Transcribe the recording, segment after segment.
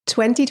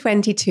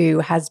2022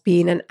 has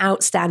been an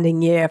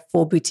outstanding year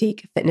for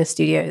boutique fitness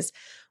studios.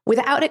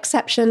 Without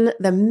exception,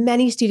 the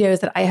many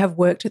studios that I have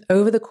worked with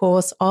over the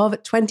course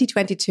of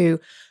 2022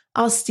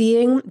 are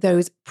seeing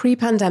those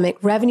pre-pandemic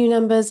revenue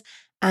numbers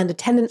and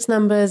attendance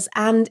numbers,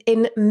 and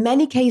in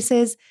many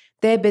cases,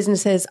 their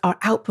businesses are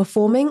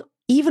outperforming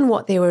even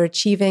what they were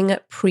achieving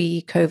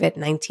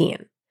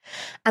pre-COVID-19.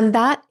 And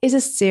that is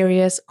a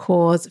serious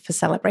cause for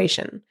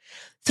celebration.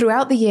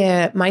 Throughout the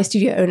year, my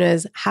studio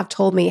owners have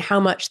told me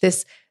how much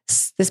this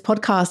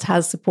podcast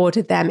has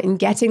supported them in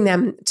getting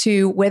them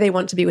to where they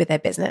want to be with their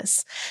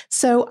business.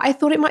 So I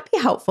thought it might be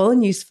helpful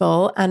and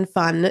useful and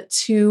fun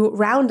to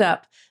round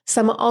up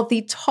some of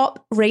the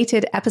top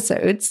rated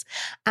episodes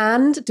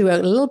and do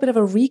a little bit of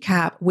a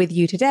recap with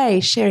you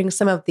today, sharing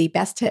some of the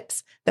best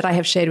tips that I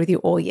have shared with you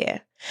all year.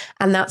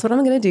 And that's what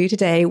I'm going to do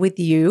today with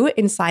you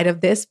inside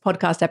of this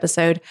podcast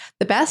episode,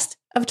 the best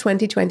of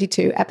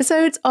 2022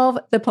 episodes of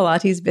the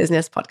Pilates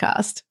Business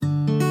Podcast.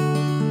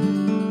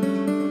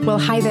 Well,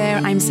 hi there,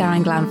 I'm Sarah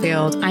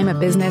Glanfield. I'm a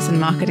business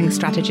and marketing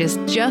strategist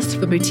just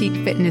for boutique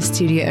fitness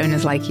studio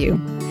owners like you.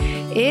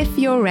 If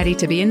you're ready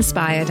to be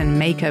inspired and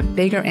make a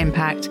bigger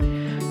impact,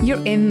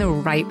 you're in the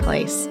right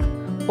place.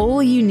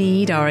 All you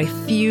need are a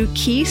few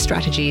key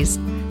strategies,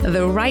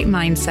 the right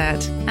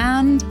mindset,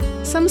 and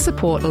some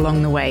support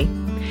along the way.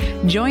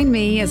 Join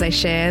me as I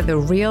share the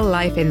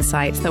real-life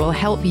insights that will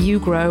help you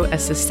grow a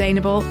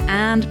sustainable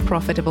and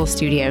profitable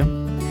studio.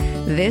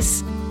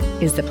 This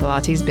is the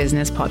Pilates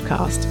Business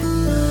Podcast.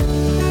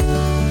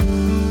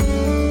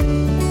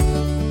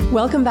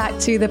 Welcome back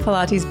to the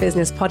Pilates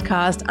Business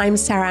Podcast. I'm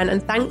Saran,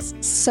 and thanks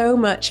so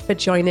much for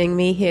joining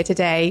me here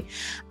today.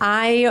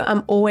 I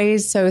am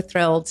always so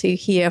thrilled to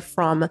hear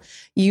from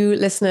you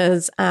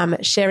listeners,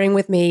 sharing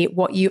with me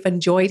what you've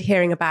enjoyed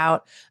hearing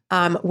about,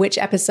 which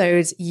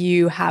episodes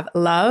you have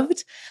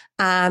loved.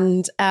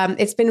 And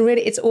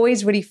it's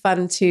always really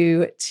fun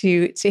to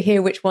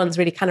hear which ones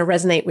really kind of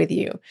resonate with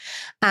you.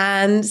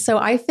 And so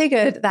I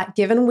figured that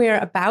given we're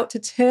about to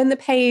turn the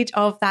page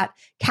of that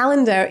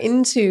calendar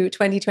into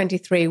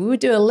 2023, we would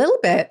do a little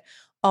bit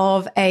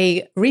of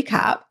a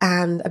recap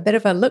and a bit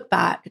of a look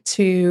back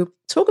to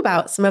talk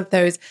about some of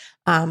those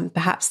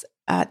perhaps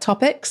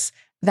topics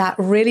that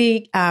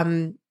really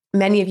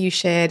many of you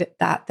shared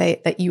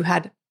that you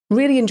had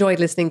really enjoyed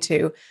listening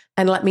to,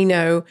 and let me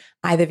know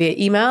either via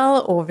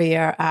email or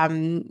via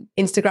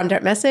Instagram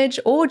direct message,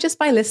 or just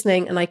by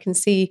listening, and I can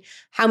see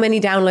how many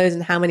downloads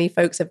and how many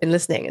folks have been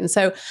listening. And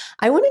so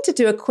I wanted to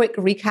do a quick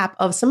recap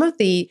of some of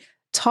the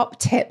top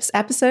tips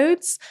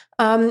episodes,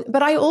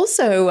 but I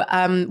also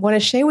want to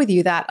share with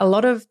you that a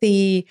lot of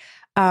the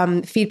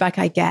feedback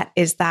I get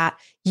is that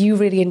you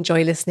really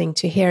enjoy listening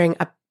to hearing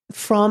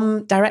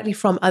directly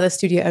from other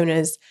studio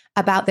owners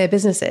about their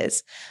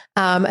businesses.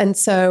 And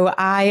so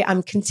I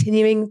am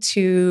continuing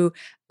to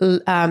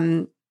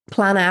plan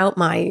out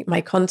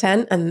my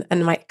content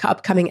and my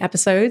upcoming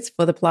episodes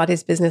for the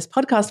Pilates Business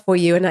Podcast for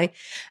you. And I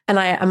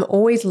am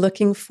always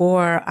looking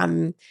for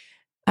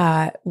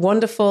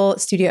wonderful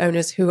studio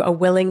owners who are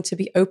willing to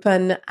be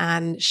open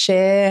and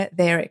share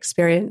their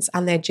experience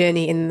and their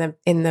journey in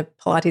the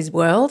Pilates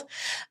world.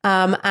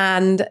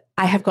 And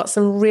I have got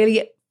some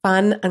really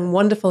fun and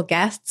wonderful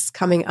guests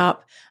coming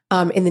up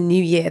in the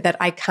new year that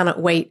I cannot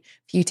wait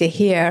for you to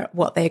hear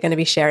what they're going to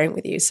be sharing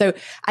with you. So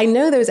I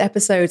know those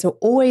episodes are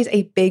always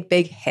a big,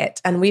 big hit.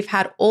 And we've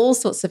had all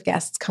sorts of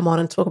guests come on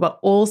and talk about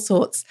all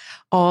sorts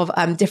of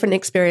different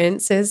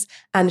experiences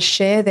and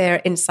share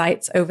their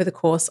insights over the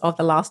course of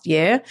the last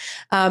year.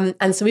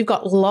 And so we've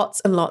got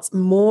lots and lots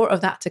more of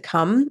that to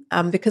come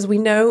because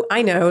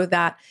I know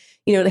that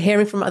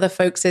hearing from other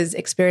folks'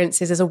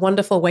 experiences is a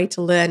wonderful way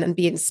to learn and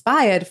be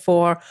inspired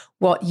for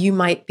what you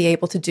might be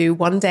able to do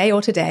one day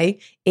or today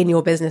in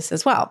your business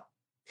as well.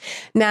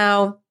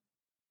 Now,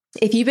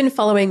 if you've been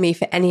following me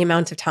for any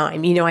amount of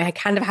time, I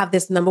kind of have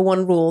this number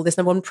one rule, this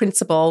number one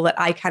principle that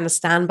I kind of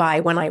stand by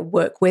when I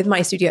work with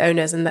my studio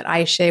owners and that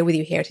I share with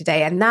you here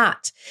today. And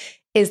that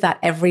is that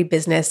every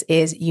business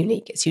is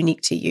unique. It's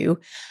unique to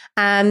you.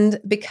 And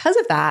because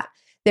of that,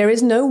 there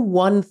is no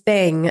one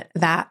thing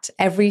that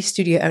every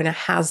studio owner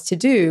has to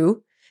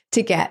do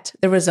to get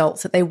the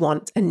results that they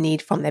want and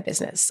need from their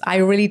business. I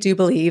really do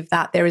believe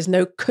that there is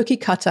no cookie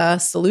cutter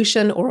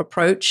solution or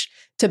approach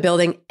to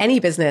building any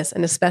business,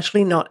 and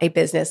especially not a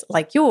business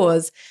like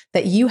yours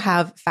that you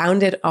have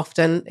founded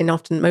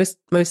most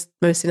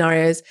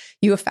scenarios,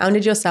 you have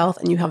founded yourself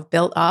and you have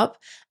built up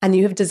and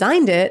you have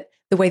designed it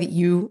the way that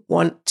you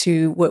want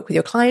to work with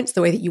your clients,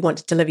 the way that you want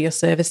to deliver your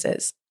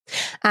services.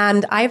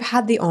 And I've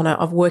had the honor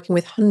of working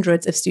with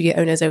hundreds of studio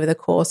owners over the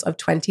course of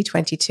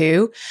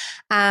 2022.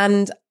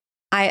 And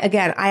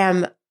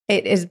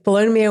it has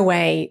blown me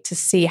away to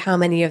see how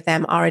many of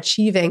them are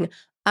achieving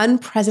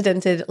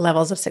unprecedented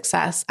levels of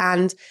success.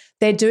 And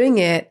they're doing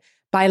it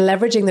by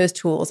leveraging those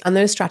tools and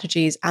those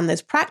strategies and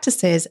those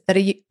practices that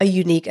are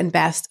unique and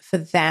best for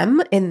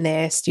them in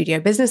their studio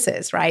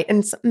businesses, right?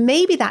 And so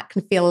maybe that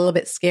can feel a little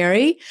bit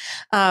scary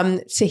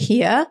to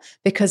hear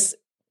because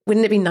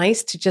wouldn't it be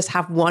nice to just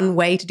have one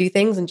way to do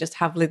things and just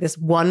have like this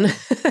one,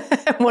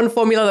 one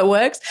formula that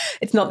works?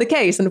 It's not the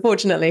case.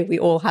 Unfortunately, we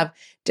all have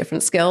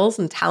different skills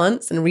and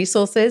talents and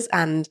resources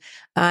and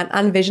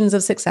visions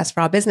of success for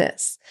our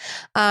business.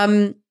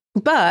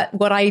 But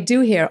what I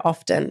do hear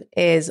often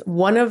is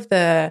one of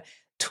the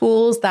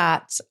tools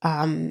that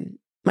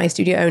my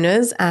studio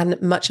owners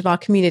and much of our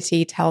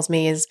community tells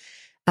me is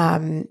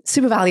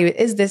super valuable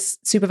is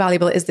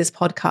this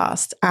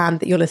podcast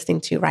that you're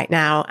listening to right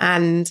now.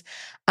 And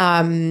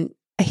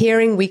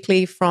hearing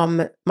weekly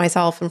from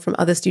myself and from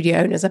other studio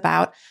owners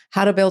about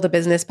how to build a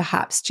business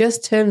perhaps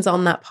just turns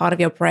on that part of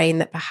your brain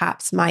that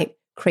perhaps might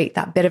create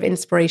that bit of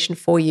inspiration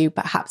for you,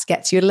 perhaps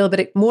gets you a little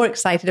bit more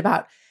excited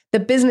about the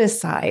business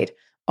side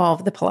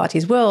of the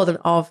Pilates world and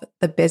of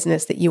the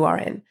business that you are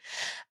in.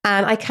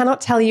 And I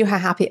cannot tell you how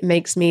happy it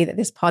makes me that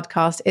this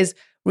podcast is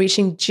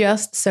reaching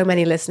just so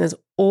many listeners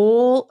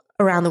all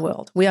around the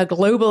world. We are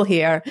global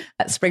here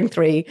at Spring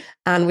 3,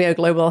 and we are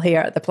global here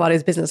at the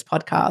Pilates Business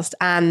Podcast.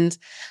 And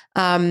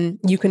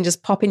you can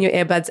just pop in your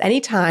earbuds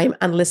anytime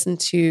and listen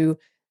to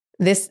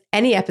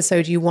any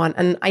episode you want.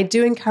 And I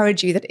do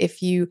encourage you that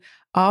if you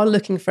are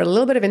looking for a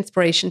little bit of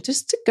inspiration,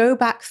 just to go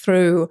back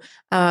through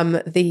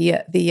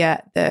the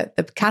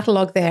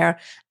catalog there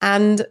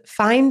and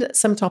find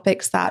some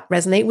topics that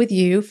resonate with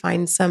you,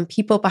 find some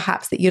people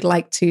perhaps that you'd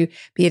like to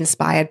be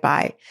inspired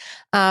by.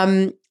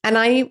 And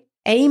I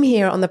aim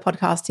here on the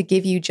podcast to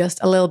give you just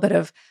a little bit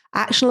of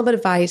actionable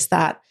advice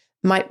that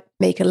might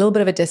make a little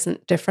bit of a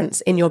difference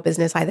in your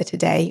business either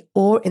today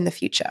or in the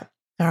future.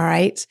 All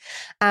right.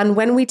 And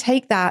when we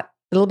take that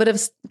little bit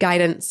of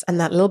guidance and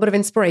that little bit of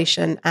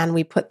inspiration, and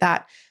we put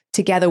that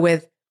together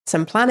with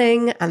some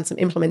planning and some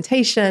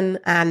implementation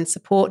and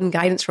support and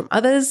guidance from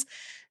others,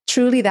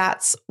 truly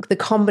that's the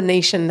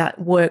combination that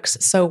works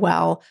so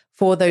well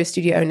for those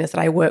studio owners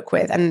that I work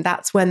with. And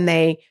that's when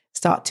they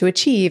start to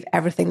achieve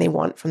everything they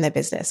want from their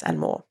business and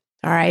more.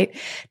 All right.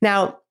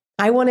 Now,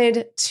 I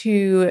wanted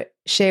to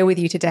share with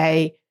you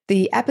today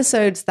the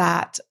episodes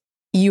that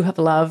you have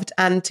loved,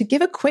 and to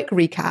give a quick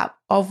recap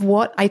of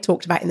what I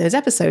talked about in those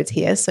episodes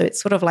here. So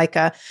it's sort of like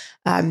a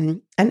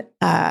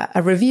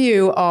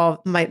review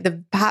of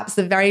perhaps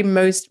the very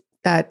most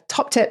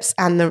top tips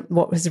and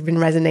what has been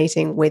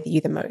resonating with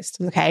you the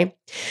most. Okay.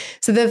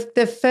 So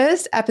the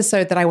first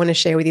episode that I want to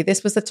share with you,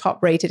 this was the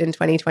top rated in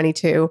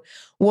 2022,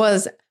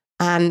 was,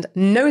 and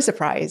no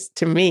surprise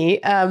to me,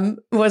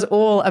 was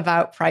all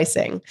about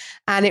pricing.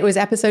 And it was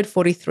episode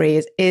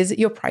 43, is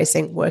your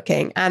pricing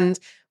working? And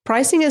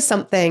pricing is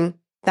something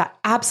that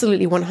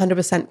absolutely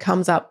 100%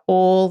 comes up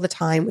all the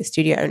time with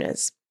studio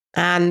owners.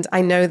 And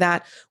I know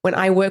that when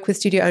I work with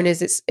studio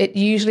owners, it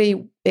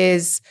usually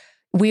is,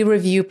 we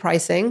review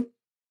pricing.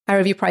 I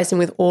review pricing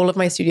with all of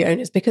my studio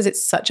owners because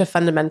it's such a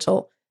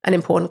fundamental and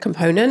important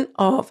component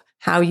of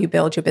how you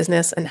build your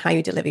business and how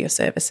you deliver your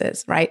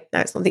services, right?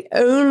 Now, it's not the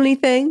only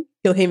thing.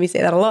 You'll hear me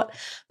say that a lot,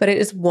 but it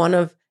is one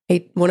of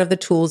the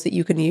tools that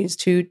you can use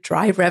to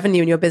drive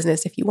revenue in your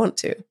business if you want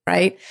to,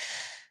 right?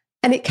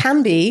 And it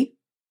can be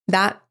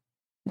that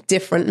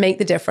make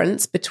the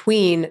difference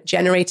between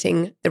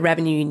generating the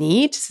revenue you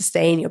need to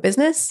sustain your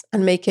business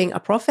and making a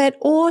profit,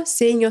 or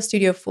seeing your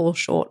studio fall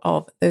short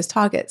of those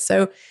targets.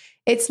 So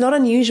it's not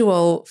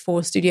unusual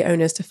for studio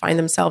owners to find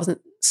themselves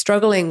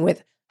struggling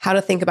with how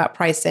to think about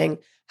pricing,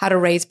 how to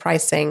raise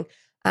pricing.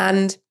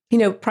 And,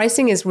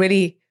 pricing is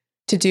really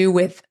to do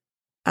with,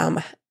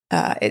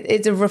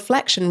 it's a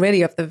reflection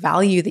really of the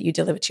value that you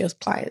deliver to your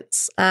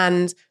clients.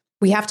 And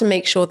we have to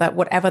make sure that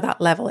whatever that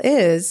level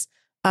is,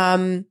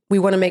 we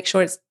want to make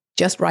sure it's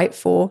just right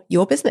for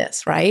your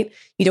business, right?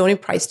 You don't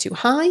want to price too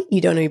high. You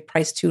don't want to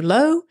price too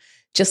low.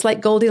 Just like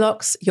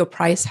Goldilocks, your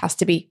price has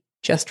to be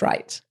just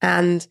right.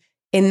 And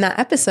in that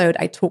episode,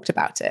 I talked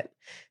about it.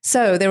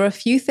 So there were a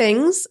few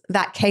things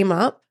that came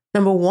up.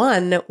 Number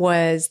one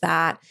was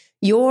that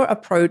your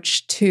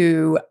approach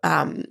to,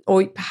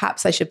 or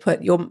perhaps I should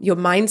put your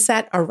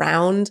mindset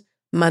around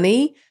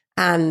money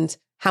and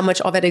how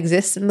much of it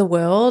exists in the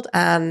world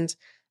and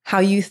how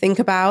you think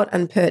about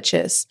and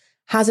purchase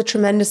has a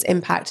tremendous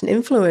impact and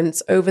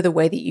influence over the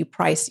way that you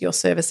price your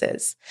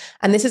services.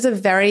 And this is a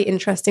very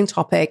interesting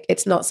topic.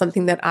 It's not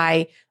something that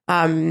I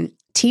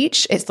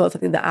teach. It's not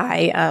something that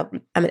I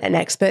am an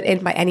expert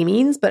in by any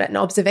means, but an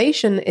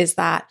observation is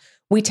that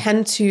we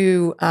tend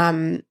to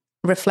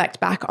reflect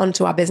back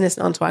onto our business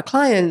and onto our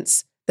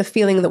clients the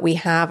feeling that we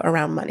have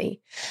around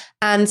money.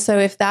 And so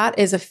if that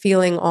is a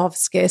feeling of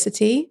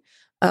scarcity,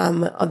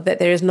 that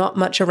there is not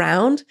much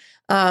around,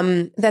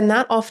 then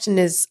that often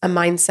is a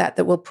mindset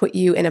that will put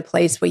you in a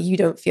place where you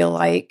don't feel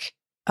like,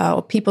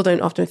 or people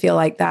don't often feel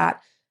like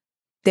that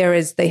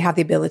they have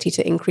the ability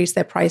to increase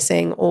their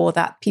pricing, or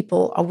that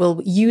people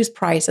will use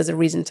price as a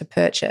reason to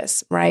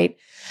purchase, right?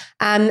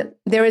 And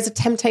there is a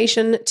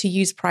temptation to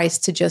use price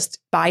to just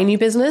buy new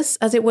business,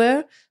 as it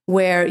were,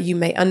 where you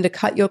may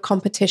undercut your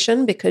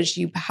competition because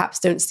you perhaps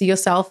don't see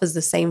yourself as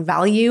the same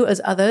value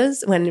as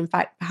others, when in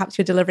fact, perhaps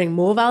you're delivering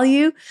more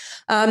value.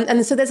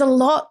 And so there's a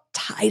lot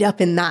tied up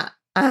in that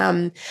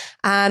When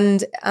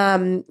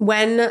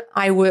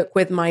I work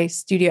with my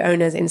studio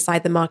owners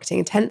inside the Marketing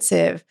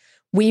Intensive,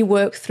 we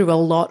work through a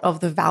lot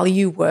of the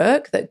value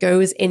work that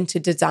goes into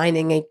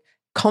designing a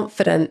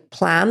confident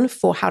plan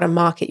for how to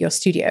market your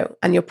studio,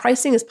 and your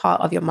pricing is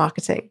part of your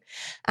marketing.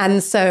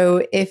 And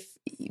so if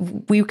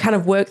we kind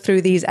of work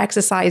through these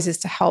exercises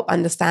to help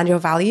understand your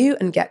value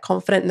and get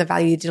confident in the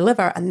value you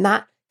deliver, and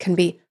that can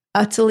be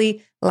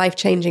utterly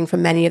life-changing for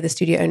many of the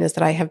studio owners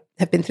that I have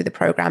been through the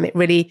program. It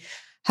really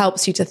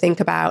helps you to think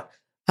about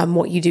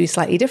what you do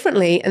slightly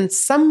differently, and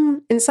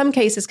in some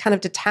cases kind of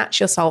detach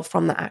yourself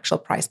from the actual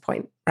price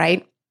point,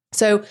 right?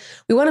 So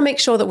we want to make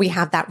sure that we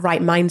have that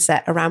right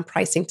mindset around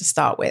pricing to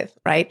start with,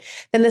 right?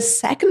 Then the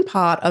second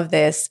part of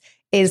this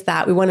is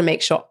that we want to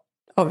make sure,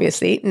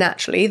 obviously,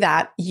 naturally,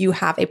 that you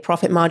have a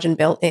profit margin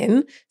built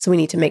in. So we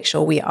need to make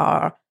sure we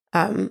are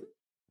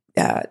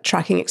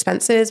tracking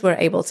expenses. We're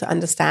able to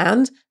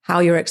understand how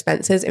your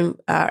expenses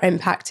are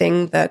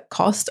impacting the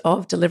cost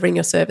of delivering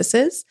your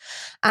services.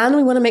 And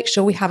we want to make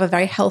sure we have a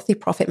very healthy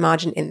profit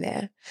margin in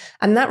there.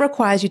 And that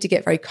requires you to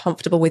get very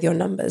comfortable with your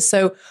numbers.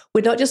 So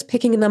we're not just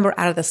picking a number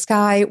out of the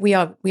sky. We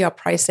are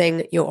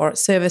pricing your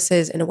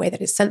services in a way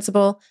that is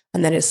sensible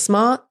and that is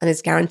smart and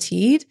is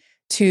guaranteed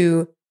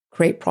to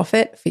create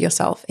profit for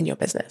yourself in your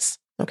business.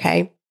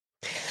 Okay.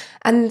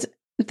 And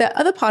the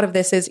other part of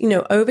this is,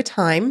 over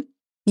time,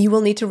 you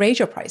will need to raise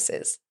your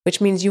prices, which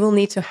means you will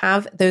need to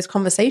have those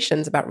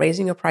conversations about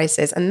raising your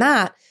prices. And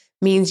that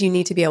means you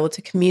need to be able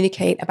to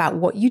communicate about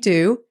what you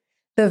do,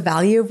 the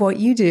value of what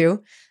you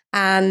do,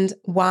 and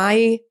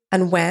why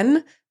and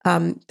when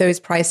those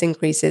price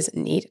increases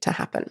need to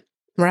happen,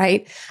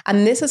 right?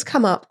 And this has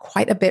come up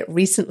quite a bit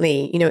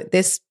recently,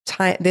 this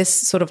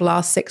sort of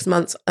last 6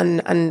 months,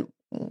 and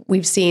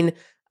we've seen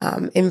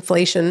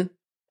inflation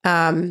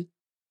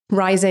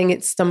rising.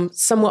 It's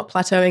somewhat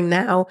plateauing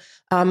now.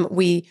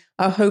 We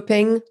are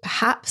hoping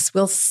perhaps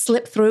we'll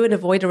slip through and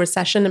avoid a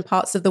recession in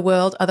parts of the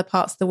world. Other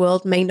parts of the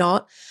world may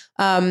not.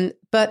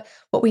 But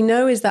what we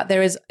know is that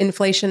there is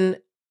inflation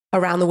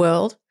around the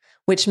world,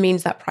 which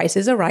means that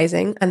prices are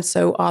rising, and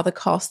so are the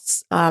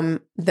costs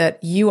that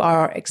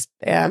you're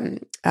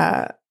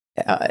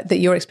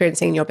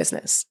experiencing in your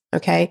business.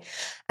 Okay,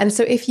 and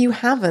so if you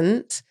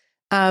haven't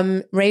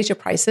raised your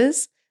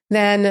prices,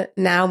 then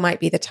now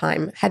might be the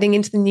time. Heading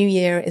into the new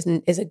year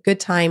is a good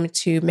time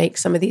to make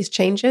some of these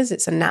changes.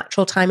 It's a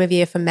natural time of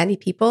year for many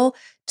people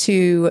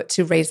to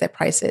raise their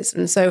prices.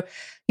 And so,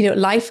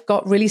 life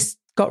got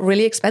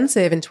really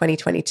expensive in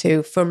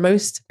 2022 for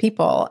most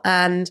people,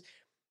 and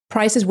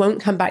prices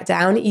won't come back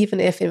down even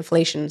if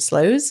inflation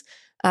slows.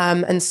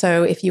 And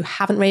so if you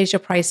haven't raised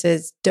your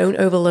prices, don't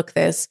overlook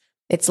this.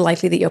 It's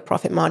likely that your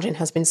profit margin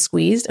has been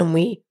squeezed, and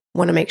we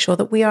want to make sure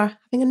that we are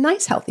having a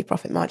nice, healthy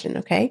profit margin.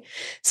 Okay.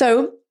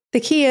 So the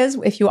key is,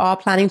 if you are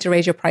planning to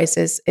raise your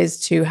prices, is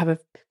to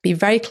be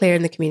very clear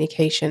in the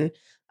communication.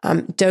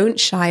 Don't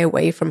shy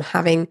away from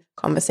having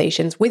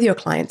conversations with your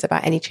clients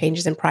about any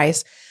changes in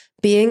price.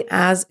 Being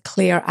as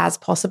clear as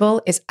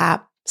possible is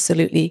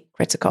absolutely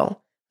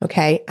critical.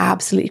 Okay,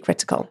 absolutely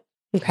critical.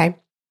 Okay.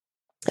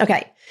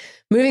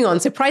 Moving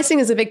on. So pricing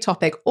is a big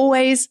topic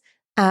always,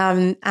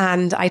 and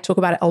I talk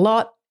about it a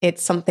lot.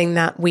 It's something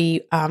that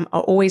we are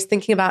always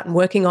thinking about and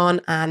working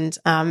on, and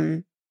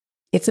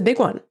it's a big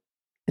one.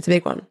 It's a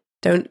big one.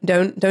 Don't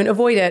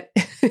avoid it.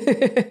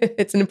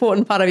 It's an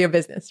important part of your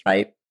business,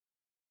 right?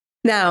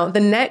 Now,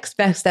 the next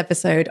best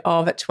episode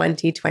of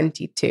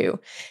 2022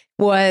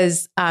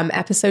 was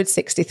episode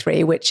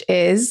 63, which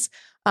is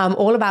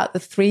all about the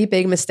 3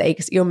 big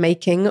mistakes you're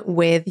making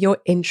with your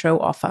intro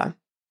offer.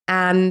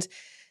 And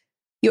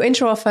your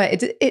intro offer,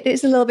 it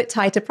is a little bit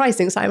tied to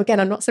pricing. So again,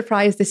 I'm not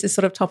surprised this is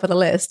sort of top of the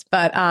list,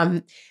 but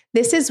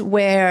this is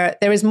where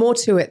there is more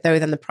to it though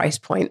than the price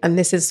point. And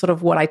this is sort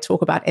of what I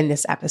talk about in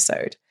this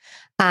episode.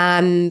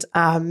 And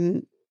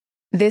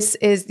this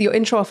is, your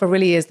intro offer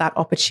really is that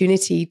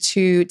opportunity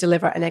to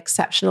deliver an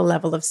exceptional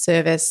level of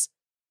service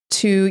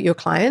to your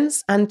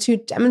clients and to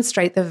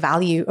demonstrate the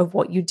value of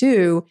what you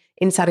do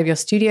inside of your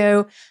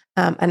studio,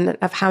 and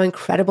of how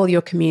incredible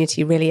your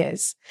community really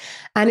is.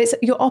 And it's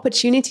your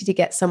opportunity to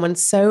get someone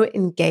so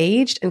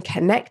engaged and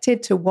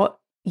connected to what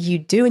you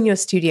do in your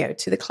studio,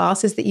 to the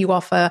classes that you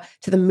offer,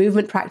 to the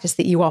movement practice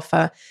that you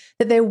offer,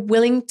 that they're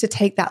willing to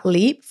take that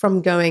leap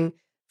from going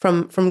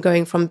from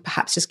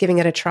perhaps just giving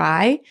it a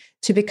try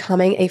to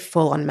becoming a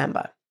full-on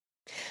member.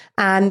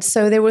 And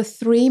so there were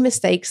 3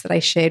 mistakes that I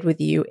shared with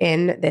you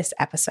in this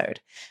episode.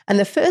 And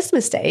the first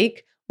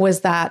mistake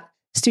was that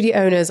studio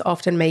owners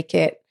often make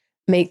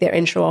their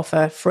intro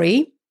offer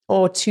free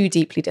or too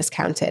deeply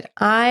discounted.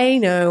 I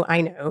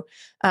know.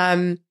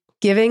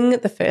 Giving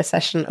the first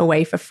session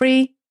away for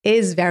free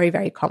is very,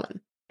 very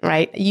common,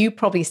 right? You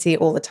probably see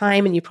it all the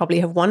time, and you probably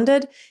have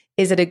wondered,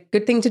 is it a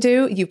good thing to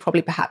do?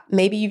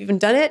 Maybe you've even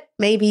done it.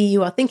 Maybe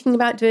you are thinking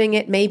about doing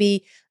it.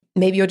 Maybe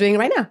you're doing it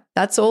right now.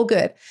 That's all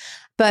good.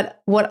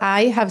 But what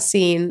I have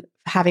seen,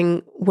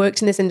 having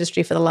worked in this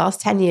industry for the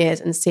last 10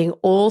 years and seeing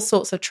all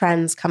sorts of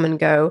trends come and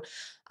go,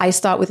 I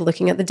start with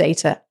looking at the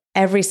data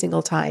every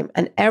single time.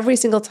 And every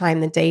single time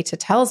the data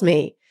tells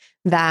me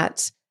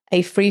that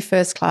a free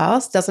first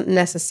class doesn't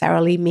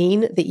necessarily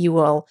mean that you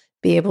will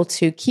be able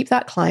to keep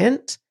that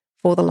client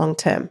for the long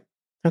term.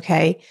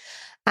 Okay.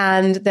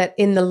 And that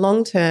in the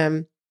long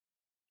term,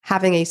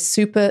 having a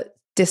super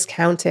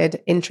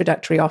discounted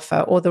introductory offer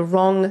or the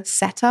wrong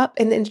setup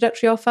in the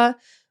introductory offer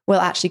will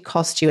actually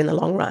cost you in the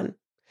long run.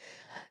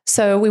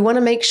 So we want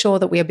to make sure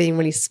that we are being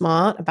really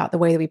smart about the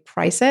way that we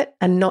price it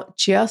and not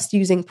just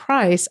using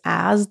price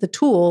as the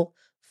tool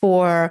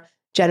for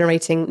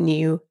generating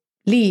new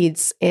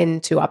leads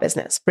into our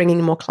business,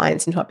 bringing more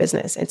clients into our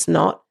business. It's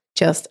not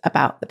just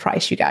about the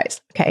price, you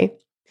guys. Okay.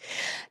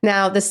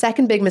 Now, the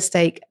second big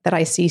mistake that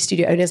I see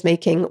studio owners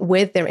making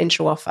with their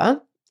intro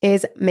offer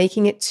is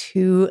making it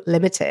too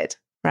limited,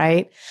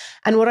 right?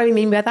 And what do I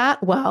mean by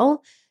that?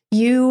 Well,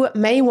 you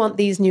may want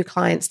these new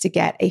clients to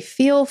get a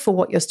feel for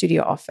what your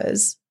studio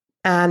offers.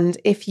 And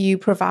if you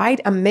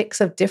provide a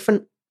mix of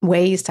different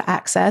ways to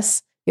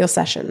access your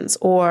sessions,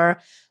 or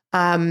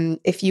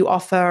if you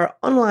offer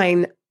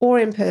online or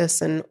in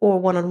person or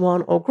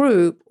one-on-one or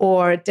group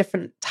or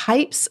different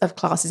types of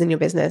classes in your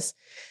business,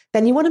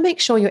 then you want to make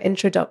sure your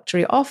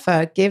introductory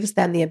offer gives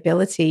them the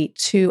ability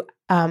to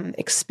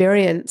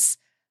experience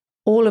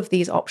all of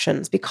these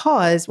options,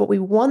 because what we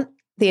want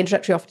the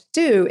introductory offer to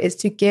do is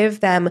to give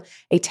them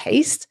a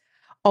taste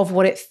of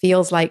what it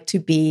feels like to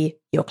be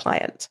your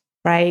client,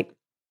 right?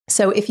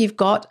 So if you've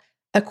got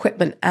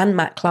equipment and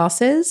mat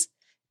classes,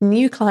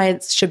 new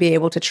clients should be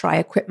able to try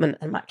equipment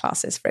and mat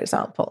classes, for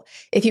example.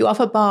 If you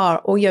offer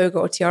bar or yoga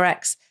or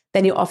TRX,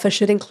 then your offer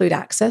should include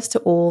access to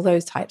all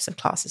those types of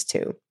classes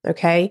too,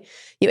 okay?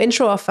 Your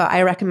intro offer,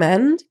 I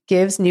recommend,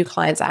 gives new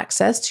clients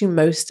access to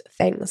most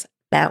things.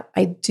 Now,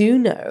 I do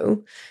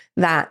know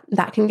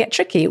that can get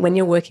tricky when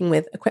you're working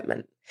with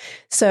equipment.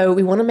 So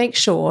we want to make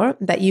sure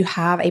that you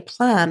have a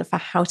plan for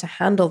how to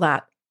handle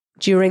that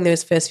during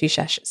those first few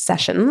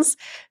sessions.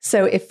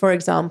 So if, for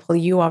example,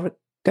 you are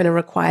going to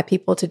require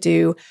people to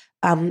do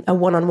a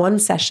one-on-one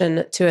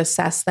session to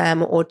assess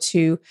them or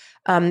to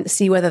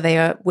see whether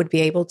they would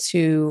be able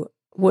to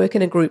work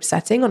in a group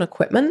setting on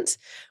equipment,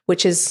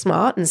 which is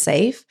smart and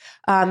safe,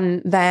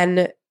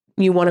 then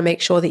you want to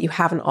make sure that you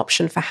have an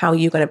option for how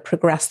you're going to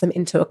progress them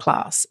into a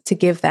class to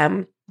give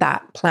them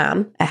that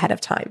plan ahead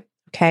of time,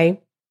 okay?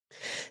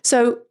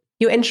 So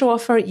your intro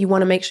offer, you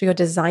want to make sure you're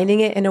designing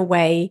it in a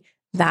way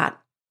that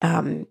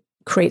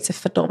creates a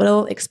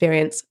phenomenal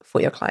experience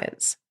for your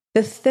clients.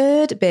 The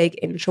third big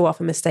intro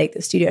offer mistake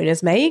that studio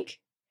owners make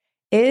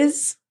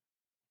is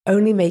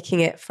only making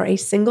it for a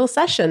single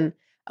session,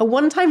 a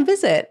one-time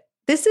visit.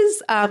 This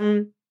is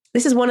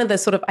one of the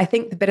sort of, I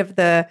think, the bit of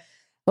the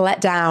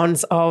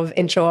letdowns of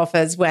intro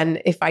offers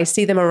when if I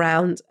see them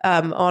around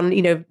on,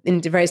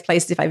 in various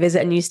places, if I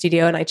visit a new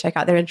studio and I check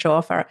out their intro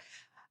offer,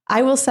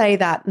 I will say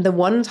that the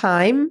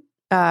one-time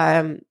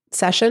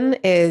session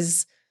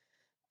is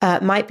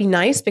might be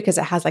nice because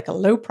it has like a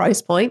low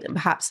price point and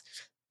perhaps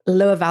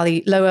lower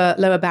value,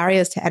 lower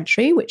barriers to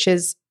entry, which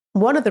is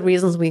one of the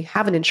reasons we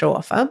have an intro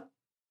offer.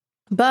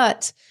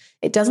 But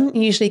it doesn't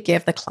usually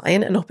give the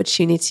client an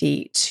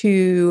opportunity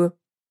to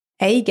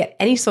A, get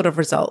any sort of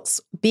results,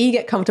 B,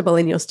 get comfortable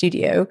in your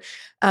studio,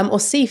 or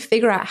C,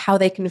 figure out how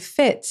they can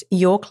fit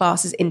your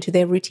classes into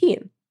their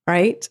routine,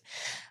 right?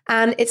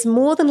 And it's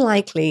more than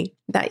likely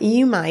that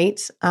you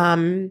might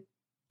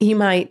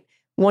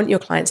want your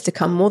clients to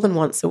come more than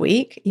once a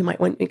week. You might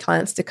want your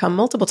clients to come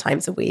multiple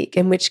times a week,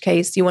 in which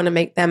case you want to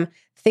make them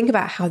think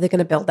about how they're going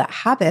to build that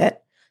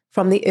habit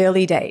from the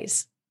early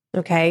days,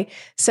 okay?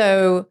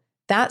 So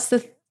that's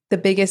the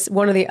biggest,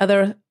 one of the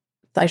other,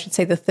 I should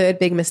say the third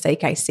big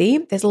mistake I see.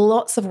 There's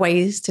lots of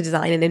ways to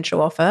design an intro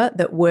offer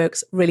that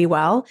works really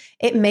well.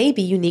 It may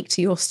be unique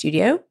to your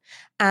studio.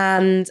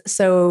 And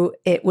so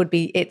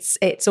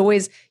it's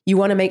always, you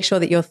want to make sure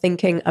that you're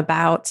thinking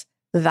about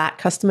that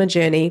customer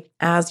journey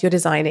as you're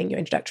designing your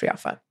introductory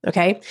offer,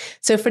 okay?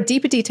 So for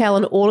deeper detail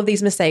on all of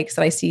these mistakes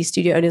that I see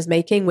studio owners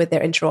making with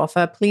their intro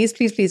offer, please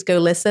go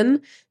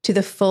listen to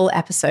the full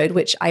episode,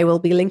 which I will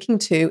be linking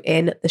to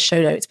in the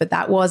show notes. But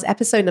that was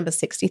episode number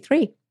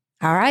 63.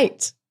 All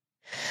right,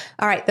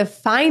 the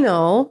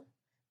final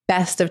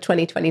best of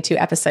 2022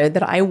 episode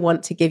that I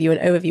want to give you an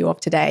overview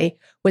of today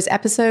was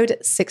episode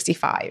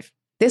 65.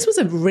 This was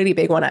a really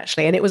big one,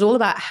 actually, and it was all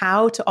about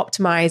how to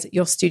optimize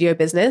your studio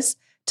business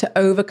to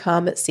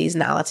overcome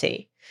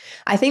seasonality.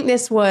 I think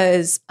this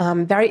was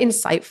very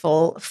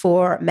insightful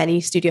for many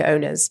studio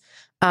owners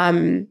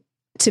to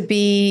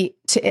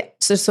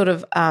sort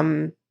of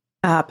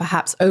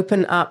perhaps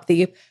open up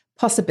the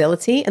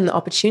possibility and the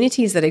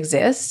opportunities that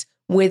exist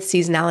with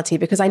seasonality,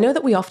 because I know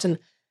that we often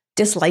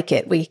dislike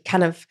it. We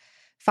kind of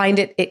find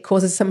it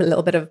causes a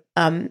little bit of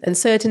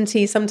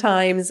uncertainty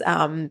sometimes,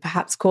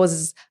 perhaps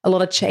causes a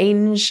lot of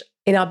change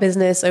in our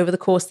business over the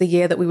course of the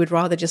year that we would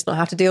rather just not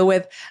have to deal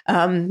with.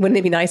 Wouldn't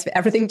it be nice if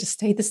everything just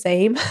stayed the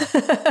same?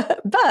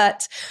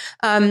 But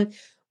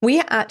we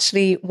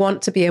actually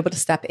want to be able to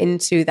step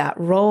into that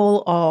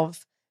role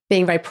of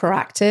being very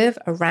proactive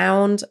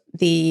around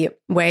the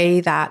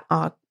way that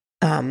our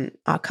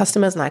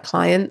customers and our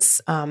clients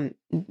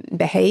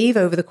behave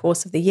over the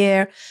course of the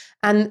year,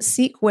 and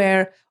seek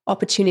where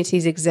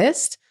opportunities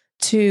exist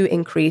to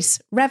increase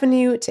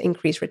revenue, to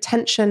increase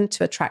retention,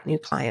 to attract new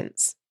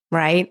clients,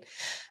 right?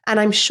 And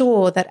I'm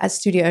sure that as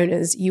studio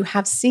owners, you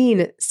have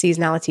seen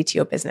seasonality to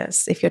your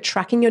business. If you're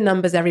tracking your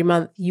numbers every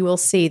month, you will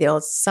see there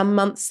are some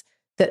months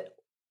that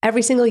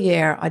every single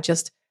year are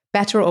just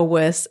better or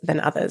worse than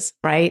others,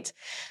 right?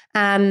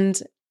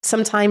 And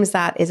sometimes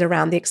that is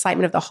around the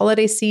excitement of the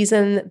holiday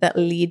season that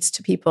leads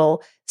to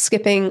people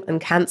skipping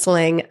and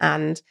canceling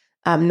and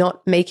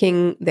not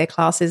making their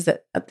classes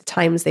at the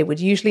times they would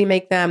usually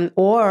make them.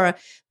 Or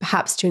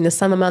perhaps during the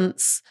summer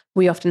months,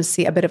 we often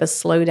see a bit of a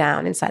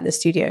slowdown inside the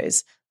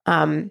studios.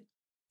 And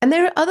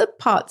there are other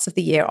parts of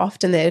the year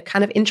often that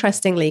kind of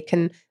interestingly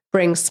can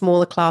bring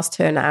smaller class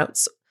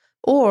turnouts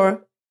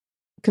or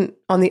can,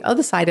 on the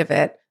other side of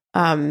it,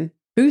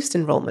 boost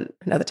enrollment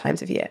in other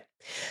times of year.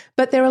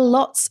 But there are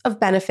lots of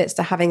benefits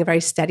to having a very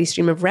steady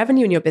stream of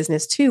revenue in your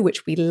business too,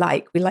 which we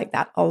like. We like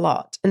that a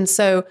lot. And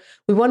so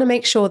we want to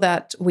make sure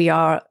that we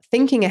are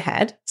thinking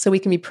ahead so we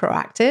can be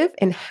proactive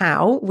in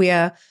how we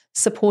are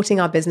supporting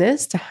our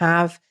business to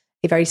have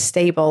a very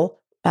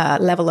stable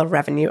level of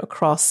revenue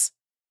across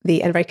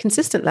and a very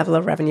consistent level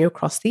of revenue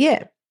across the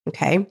year.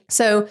 Okay.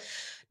 So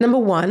number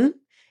one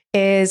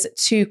is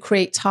to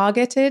create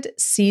targeted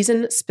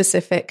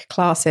season-specific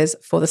classes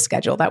for the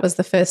schedule. That was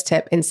the first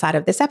tip inside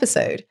of this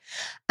episode.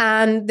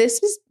 And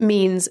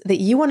means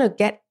that you want to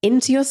get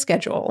into your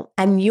schedule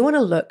and you want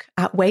to look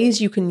at ways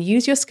you can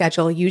use your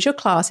schedule, use your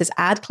classes,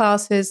 add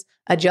classes,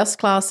 adjust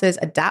classes,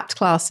 adapt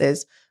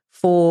classes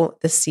for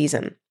the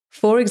season.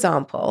 For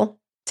example,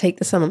 take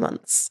the summer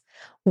months.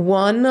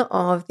 One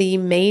of the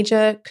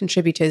major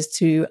contributors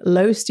to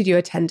low studio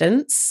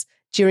attendance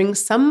during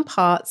some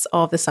parts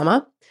of the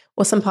summer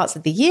or some parts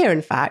of the year,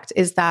 in fact,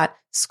 is that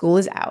school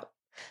is out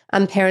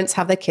and parents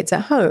have their kids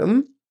at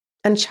home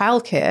and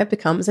childcare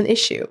becomes an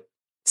issue.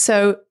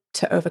 So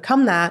to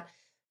overcome that,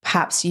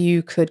 perhaps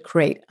you could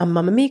create a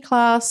Mamma Me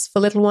class for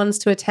little ones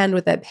to attend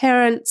with their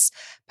parents.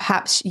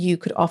 Perhaps you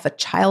could offer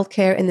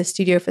childcare in the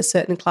studio for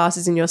certain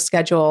classes in your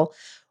schedule.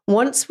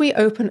 Once we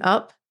open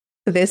up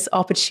this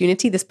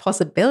opportunity, this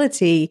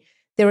possibility,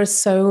 there are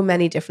so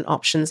many different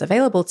options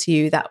available to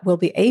you that will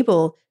be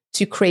able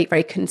to create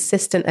very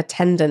consistent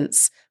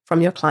attendance from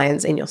your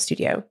clients in your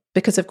studio.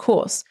 Because of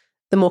course,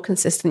 the more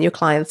consistent your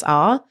clients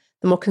are,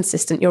 the more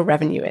consistent your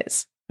revenue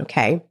is.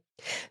 Okay.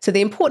 So the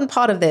important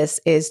part of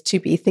this is to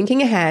be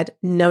thinking ahead,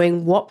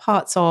 knowing what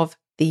parts of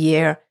the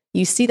year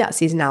you see that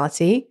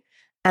seasonality,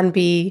 and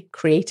be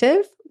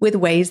creative with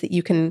ways that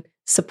you can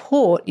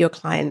support your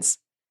clients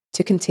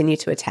to continue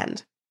to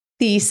attend.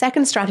 The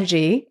second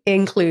strategy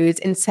includes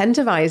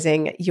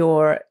incentivizing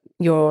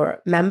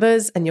your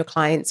members and your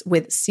clients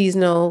with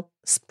seasonal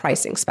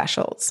pricing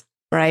specials,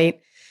 right?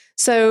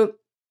 So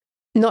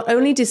not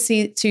only do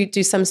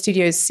some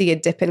studios see a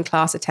dip in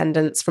class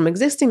attendance from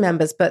existing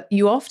members, but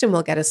you often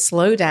will get a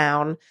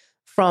slowdown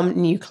from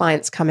new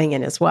clients coming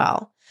in as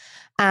well.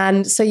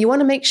 And so you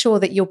want to make sure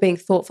that you're being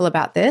thoughtful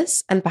about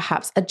this and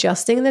perhaps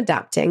adjusting and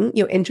adapting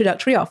your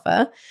introductory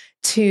offer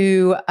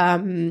to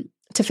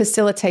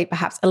facilitate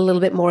perhaps a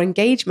little bit more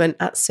engagement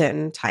at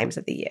certain times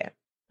of the year.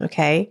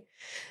 Okay.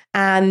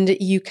 And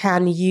you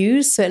can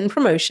use certain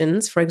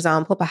promotions, for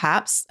example,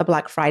 perhaps a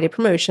Black Friday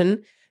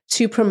promotion,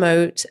 to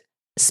promote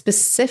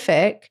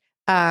specific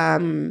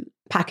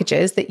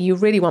packages that you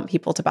really want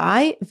people to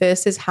buy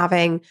versus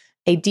having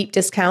a deep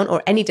discount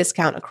or any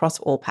discount across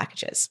all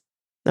packages.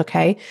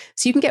 Okay.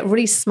 So you can get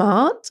really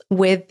smart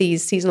with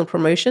these seasonal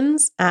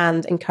promotions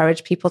and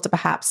encourage people to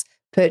perhaps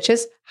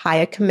purchase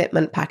higher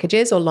commitment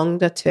packages or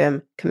longer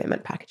term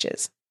commitment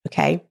packages.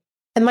 Okay.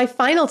 And my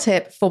final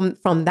tip from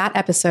that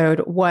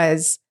episode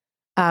was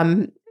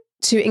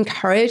to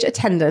encourage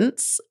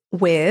attendance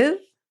with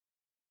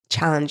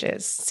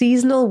challenges,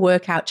 seasonal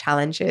workout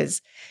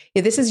challenges.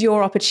 This is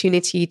your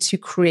opportunity to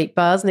create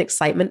buzz and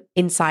excitement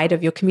inside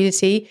of your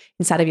community,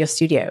 inside of your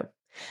studio.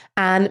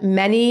 And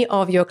many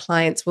of your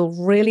clients will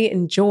really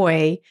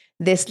enjoy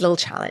this little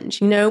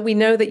challenge. We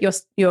know that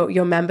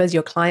your members,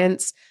 your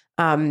clients,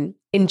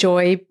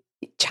 enjoy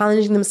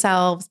challenging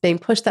themselves, being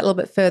pushed that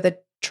little bit further,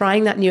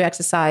 trying that new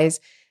exercise,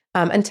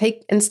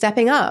 and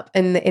stepping up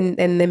in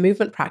their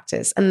movement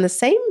practice. And the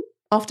same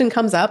often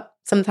comes up.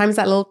 Sometimes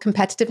that little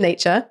competitive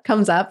nature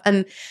comes up,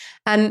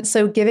 and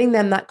so giving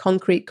them that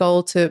concrete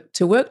goal to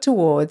work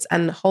towards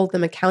and hold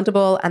them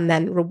accountable, and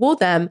then reward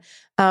them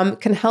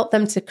can help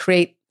them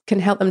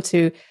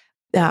to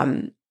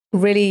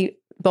really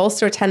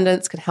bolster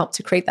attendance, can help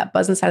to create that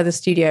buzz inside of the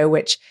studio,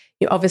 which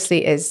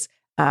obviously is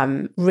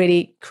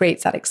really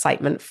creates that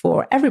excitement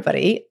for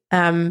everybody,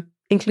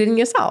 including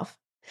yourself.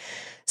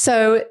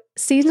 So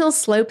seasonal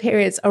slow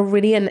periods are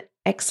really an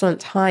excellent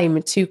time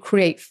to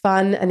create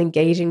fun and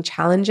engaging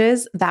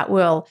challenges that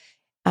will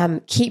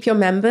keep your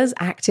members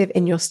active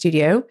in your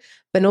studio,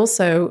 but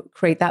also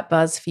create that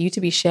buzz for you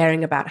to be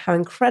sharing about how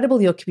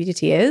incredible your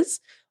community is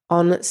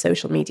on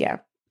social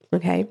media.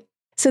 Okay.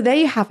 So there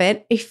you have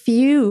it, a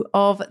few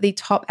of the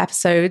top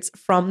episodes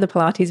from the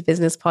Pilates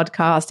Business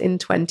Podcast in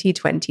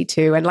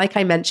 2022. And like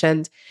I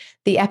mentioned,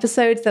 The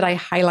episodes that I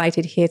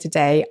highlighted here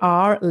today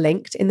are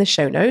linked in the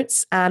show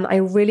notes, and I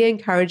really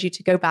encourage you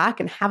to go back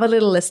and have a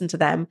little listen to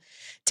them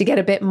to get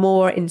a bit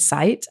more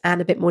insight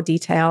and a bit more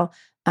detail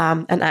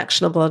and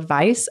actionable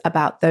advice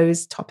about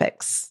those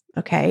topics.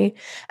 Okay.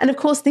 And of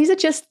course, these are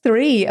just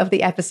 3 of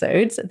the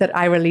episodes that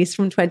I released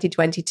from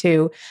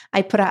 2022.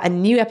 I put out a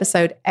new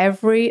episode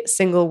every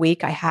single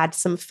week. I had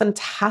some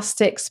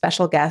fantastic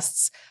special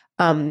guests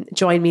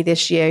join me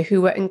this year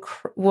who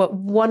were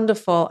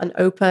wonderful and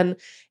open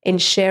in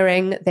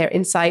sharing their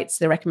insights,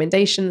 their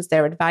recommendations,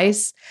 their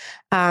advice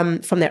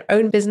from their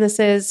own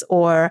businesses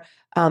or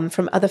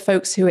from other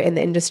folks who are in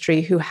the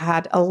industry who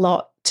had a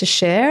lot to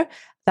share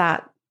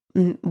that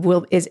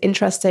is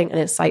interesting and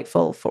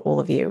insightful for all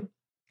of you.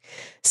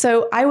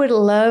 So I would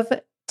love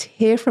to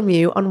hear from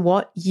you on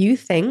what you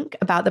think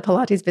about the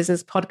Pilates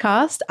Business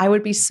Podcast. I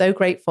would be so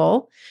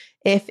grateful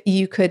if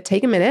you could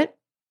take a minute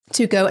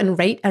to go and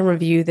rate and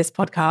review this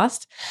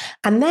podcast.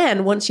 And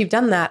then once you've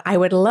done that, I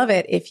would love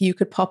it if you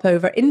could pop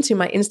over into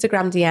my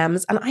Instagram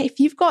DMs. And if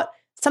you've got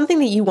something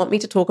that you want me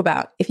to talk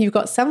about, if you've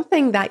got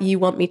something that you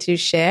want me to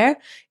share,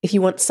 if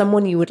you want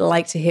someone you would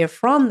like to hear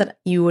from that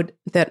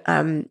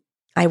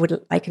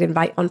I could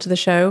invite onto the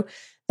show,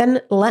 then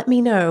let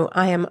me know.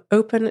 I am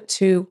open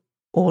to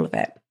all of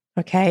it.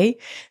 Okay.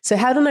 So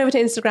head on over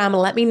to Instagram and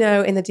let me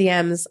know in the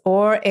DMs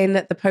or in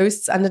the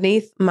posts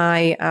underneath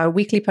my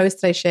weekly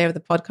post that I share with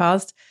the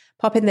podcast.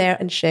 Pop in there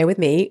and share with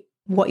me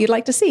what you'd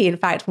like to see. In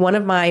fact, one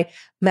of my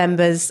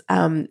members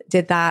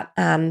did that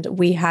and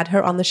we had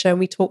her on the show and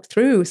we talked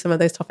through some of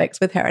those topics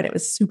with her and it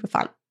was super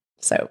fun.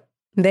 So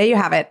there you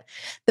have it.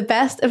 The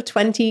best of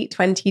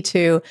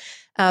 2022.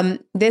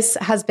 This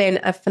has been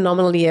a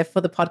phenomenal year for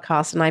the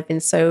podcast and I've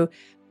been so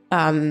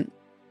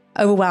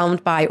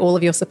overwhelmed by all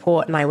of your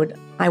support and I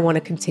want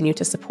to continue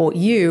to support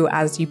you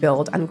as you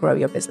build and grow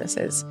your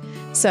businesses.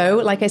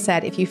 So like I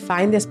said, if you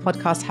find this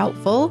podcast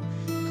helpful,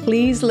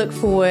 please look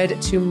forward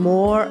to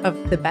more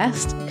of the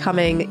best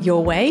coming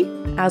your way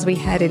as we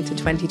head into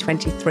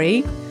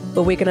 2023,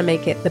 where we're going to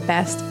make it the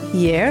best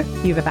year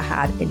you've ever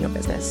had in your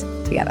business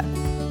together.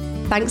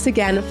 Thanks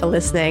again for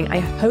listening. I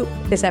hope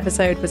this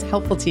episode was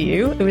helpful to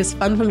you. It was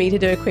fun for me to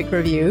do a quick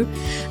review.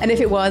 And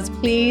if it was,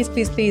 please,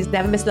 please, please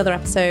never miss another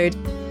episode.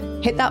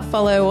 Hit that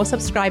follow or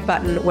subscribe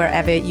button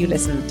wherever you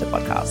listen to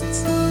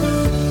podcasts.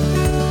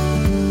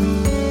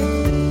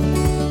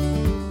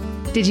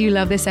 Did you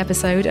love this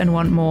episode and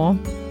want more?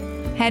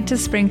 Head to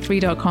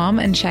spring3.com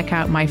and check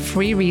out my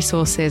free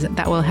resources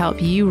that will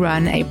help you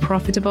run a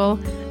profitable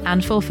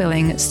and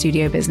fulfilling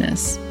studio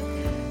business.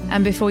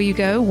 And before you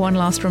go, one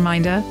last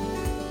reminder,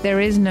 there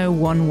is no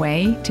one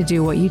way to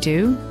do what you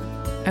do,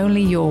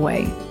 only your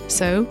way.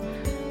 So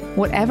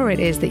whatever it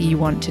is that you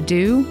want to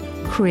do,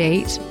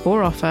 create,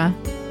 or offer,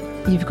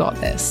 you've got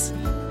this.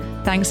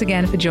 Thanks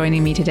again for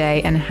joining me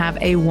today and have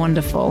a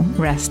wonderful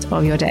rest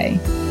of your day.